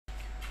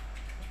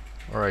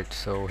Alright,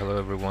 so hello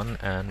everyone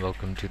and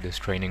welcome to this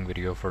training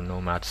video for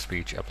Nomad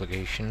speech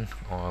application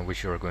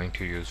which you are going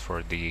to use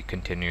for the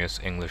continuous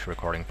English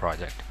recording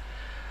project.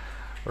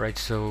 Alright,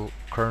 so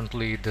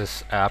currently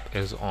this app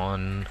is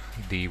on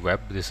the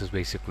web. This is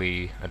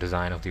basically a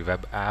design of the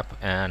web app,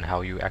 and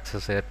how you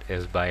access it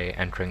is by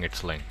entering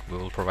its link. We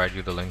will provide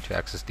you the link to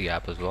access the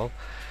app as well.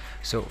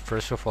 So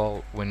first of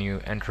all, when you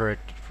enter it,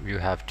 you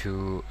have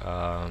to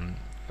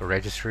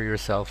register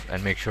yourself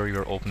and make sure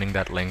you're opening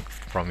that link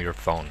from your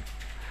phone.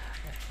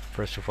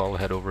 First of all,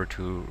 head over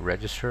to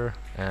register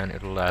and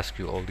it will ask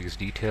you all these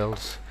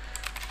details.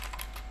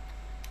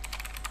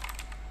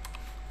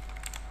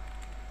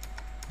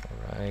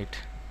 Alright,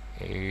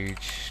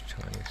 age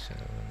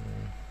 27.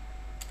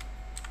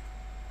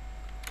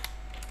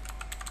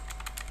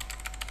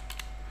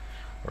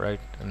 Alright,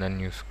 and then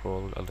you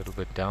scroll a little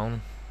bit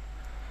down.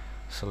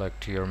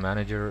 Select your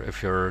manager.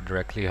 If you're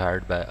directly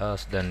hired by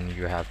us, then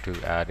you have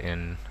to add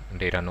in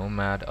data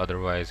Nomad.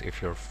 Otherwise,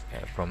 if you're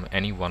from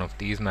any one of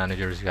these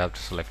managers, you have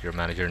to select your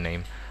manager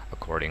name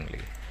accordingly.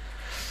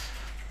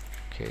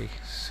 Okay,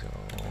 so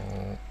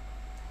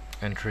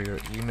enter your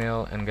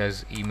email, and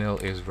guys, email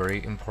is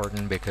very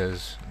important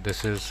because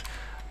this is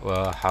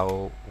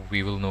how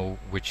we will know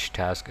which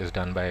task is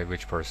done by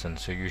which person.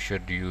 So you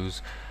should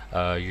use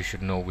you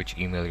should know which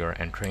email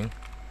you're entering.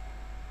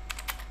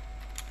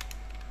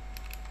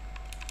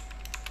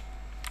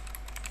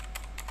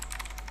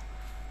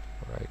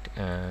 Right,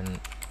 and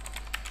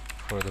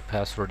for the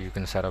password, you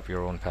can set up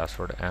your own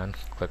password and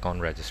click on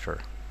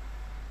register.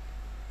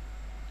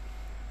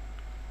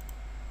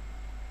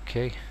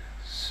 Okay,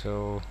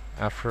 so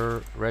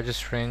after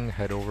registering,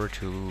 head over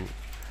to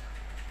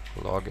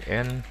log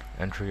in,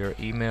 enter your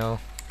email.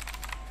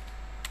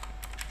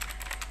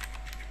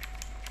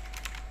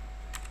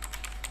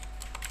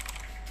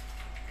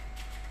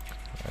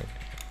 Right.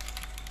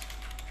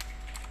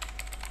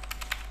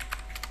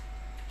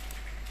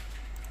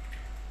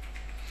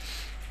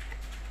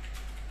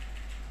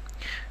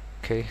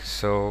 Okay,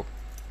 so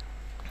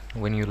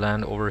when you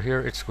land over here,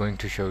 it's going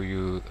to show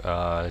you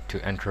to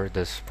enter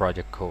this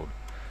project code,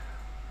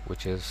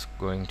 which is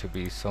going to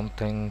be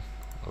something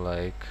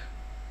like,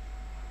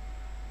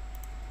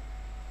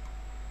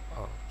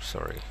 oh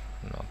sorry,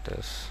 not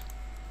this,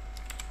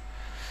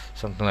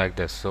 something like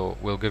this. So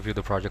we'll give you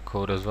the project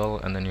code as well,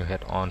 and then you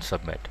hit on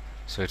submit.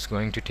 So it's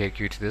going to take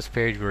you to this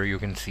page where you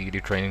can see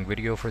the training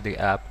video for the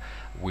app.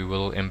 We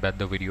will embed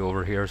the video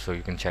over here so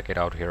you can check it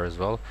out here as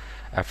well.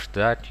 After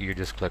that, you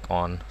just click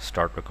on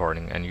start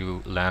recording and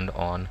you land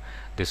on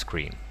this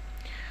screen.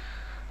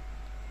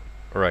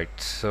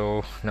 Right,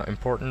 so now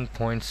important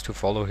points to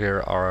follow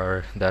here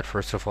are that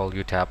first of all,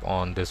 you tap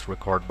on this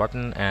record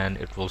button and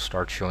it will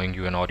start showing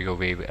you an audio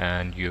wave,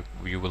 and you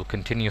will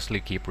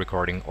continuously keep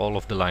recording all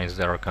of the lines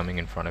that are coming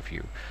in front of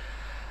you.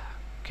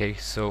 Okay,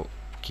 so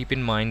keep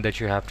in mind that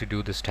you have to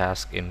do this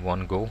task in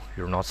one go.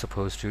 You're not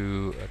supposed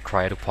to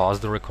try to pause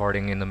the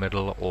recording in the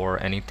middle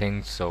or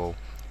anything. So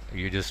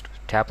you just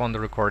tap on the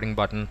recording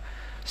button,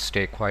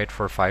 stay quiet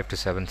for 5 to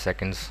 7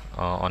 seconds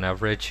on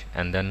average,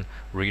 and then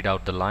read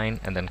out the line,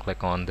 and then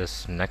click on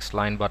this next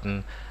line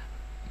button,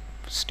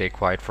 stay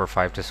quiet for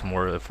 5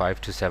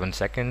 to 7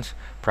 seconds.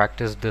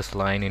 Practice this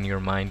line in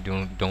your mind.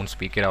 Don't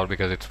speak it out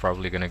because it's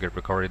probably going to get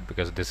recorded,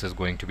 because this is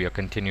going to be a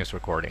continuous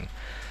recording.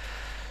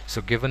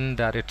 So given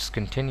that it's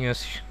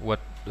continuous, what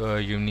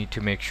you need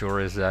to make sure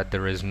is that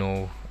there is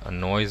no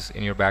noise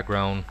in your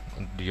background.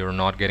 You're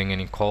not getting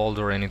any calls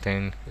or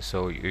anything.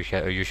 So you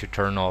should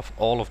turn off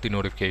all of the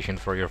notifications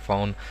for your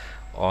phone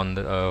on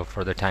the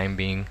for the time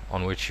being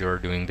on which you're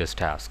doing this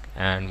task.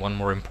 And one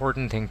more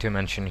important thing to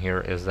mention here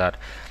is that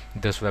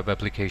this web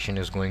application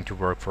is going to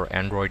work for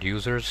Android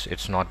users.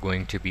 It's not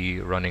going to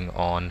be running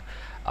on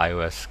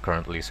iOS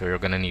currently, so you're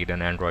going to need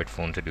an Android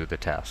phone to do the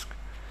task.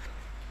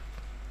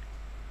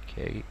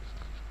 Okay,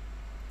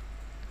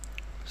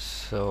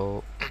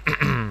 so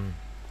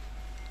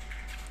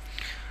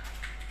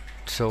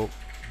so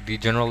the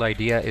general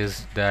idea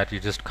is that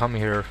you just come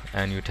here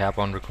and you tap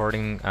on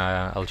recording.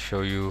 I'll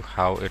show you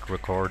how it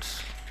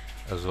records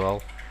as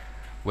well.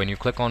 When you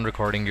click on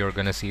recording, you're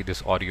gonna see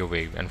this audio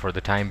wave, and for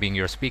the time being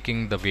you're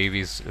speaking, the wave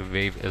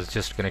is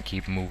just gonna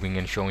keep moving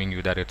and showing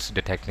you that it's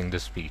detecting the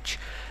speech.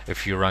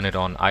 If you run it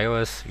on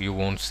iOS, you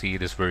won't see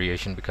this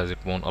variation because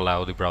it won't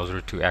allow the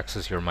browser to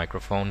access your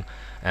microphone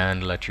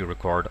and let you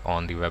record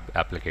on the web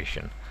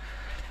application.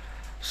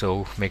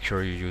 So make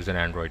sure you use an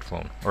Android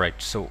phone.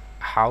 Alright, so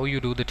how you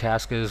do the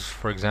task is,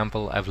 for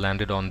example, I've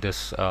landed on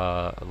this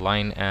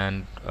line,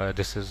 and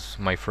this is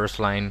my first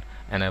line,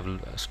 and I've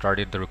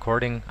started the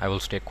recording. I will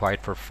stay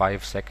quiet for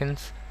 5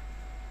 seconds.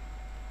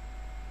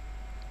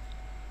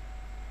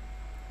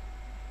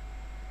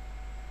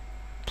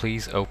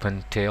 Please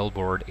open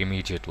tailboard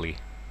immediately.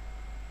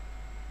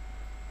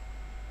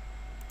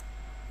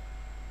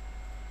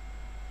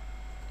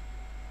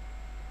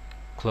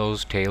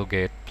 Close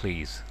tailgate,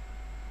 please.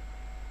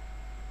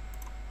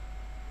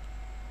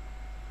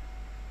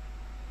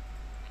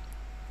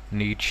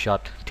 Need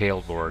shut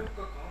tailboard.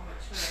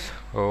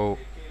 So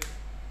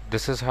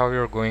this is how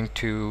you're going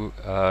to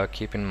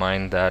keep in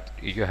mind that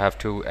you have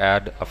to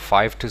add a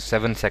 5 to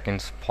 7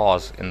 seconds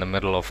pause in the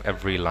middle of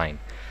every line.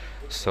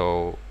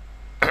 So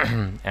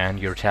and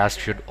your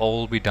tasks should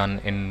all be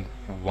done in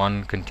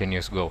one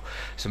continuous go.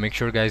 So make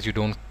sure guys you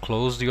don't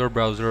close your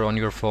browser on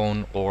your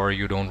phone, or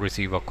you don't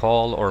receive a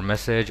call or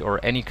message or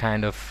any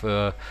kind of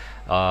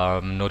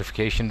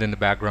notifications in the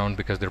background,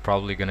 because they're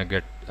probably gonna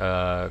get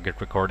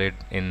recorded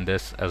in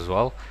this as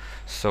well.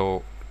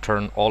 So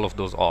turn all of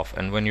those off,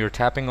 and when you're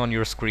tapping on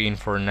your screen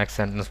for next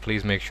sentence,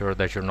 please make sure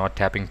that you're not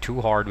tapping too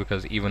hard,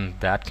 because even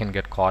that can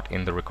get caught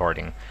in the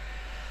recording.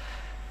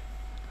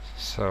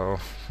 So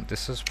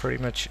this is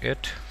pretty much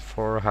it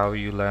for how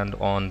you land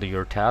on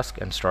your task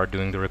and start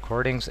doing the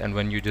recordings. And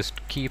when you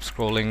just keep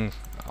scrolling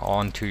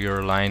on to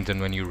your lines, and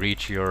when you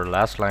reach your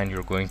last line,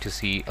 you're going to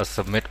see a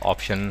submit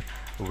option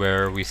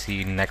where we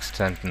see next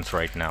sentence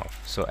right now.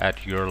 So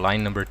at your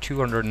line number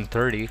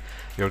 230,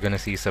 you're going to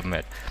see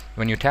submit.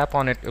 When you tap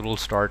on it, it will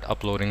start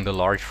uploading the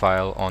large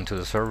file onto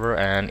the server,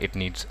 and it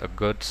needs a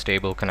good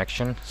stable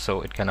connection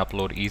so it can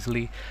upload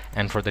easily.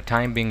 And for the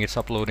time being it's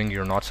uploading,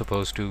 you're not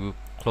supposed to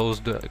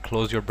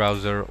close your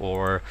browser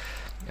or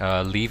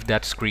leave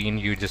that screen.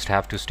 You just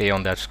have to stay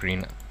on that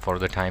screen for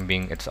the time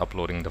being it's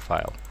uploading the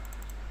file.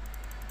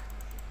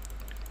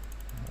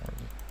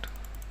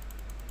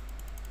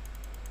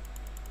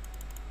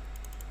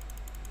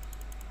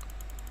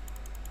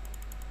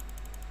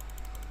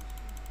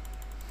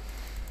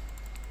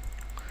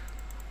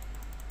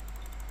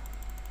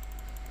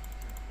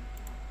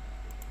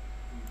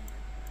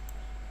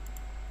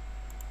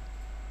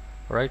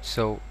 Alright,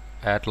 so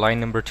at line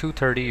number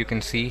 230 you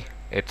can see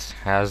it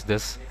has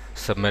this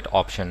submit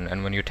option,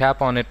 and when you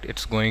tap on it,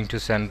 it's going to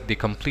send the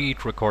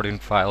complete recording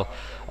file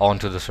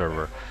onto the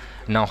server.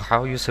 Now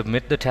how you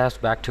submit the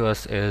task back to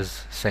us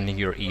is sending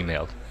your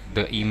email,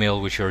 the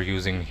email which you're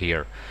using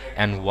here,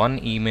 and one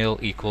email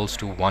equals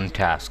to one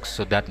task.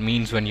 So that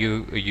means when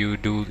you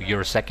do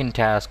your second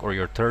task or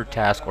your third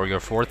task or your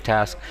fourth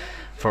task,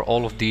 for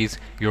all of these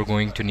you're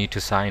going to need to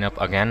sign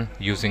up again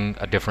using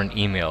a different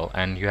email,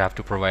 and you have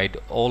to provide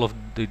all of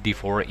the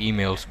 4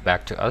 emails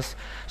back to us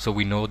so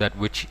we know that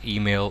which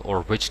email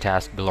or which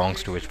task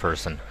belongs to which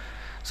person.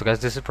 So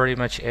guys, this is pretty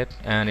much it,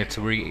 and it's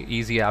a very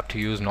easy app to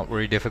use, not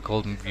very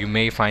difficult. You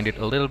may find it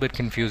a little bit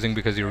confusing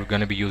because you're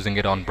going to be using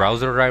it on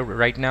browser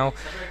right now,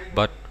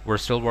 but we're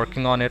still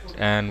working on it,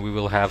 and we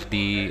will have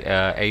the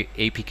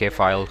APK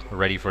file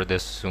ready for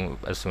this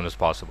as soon as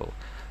possible.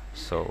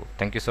 So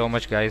thank you so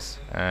much guys,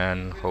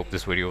 and hope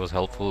this video was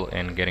helpful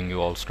in getting you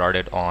all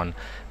started on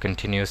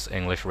continuous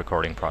English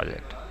recording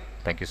project.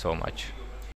 Thank you so much.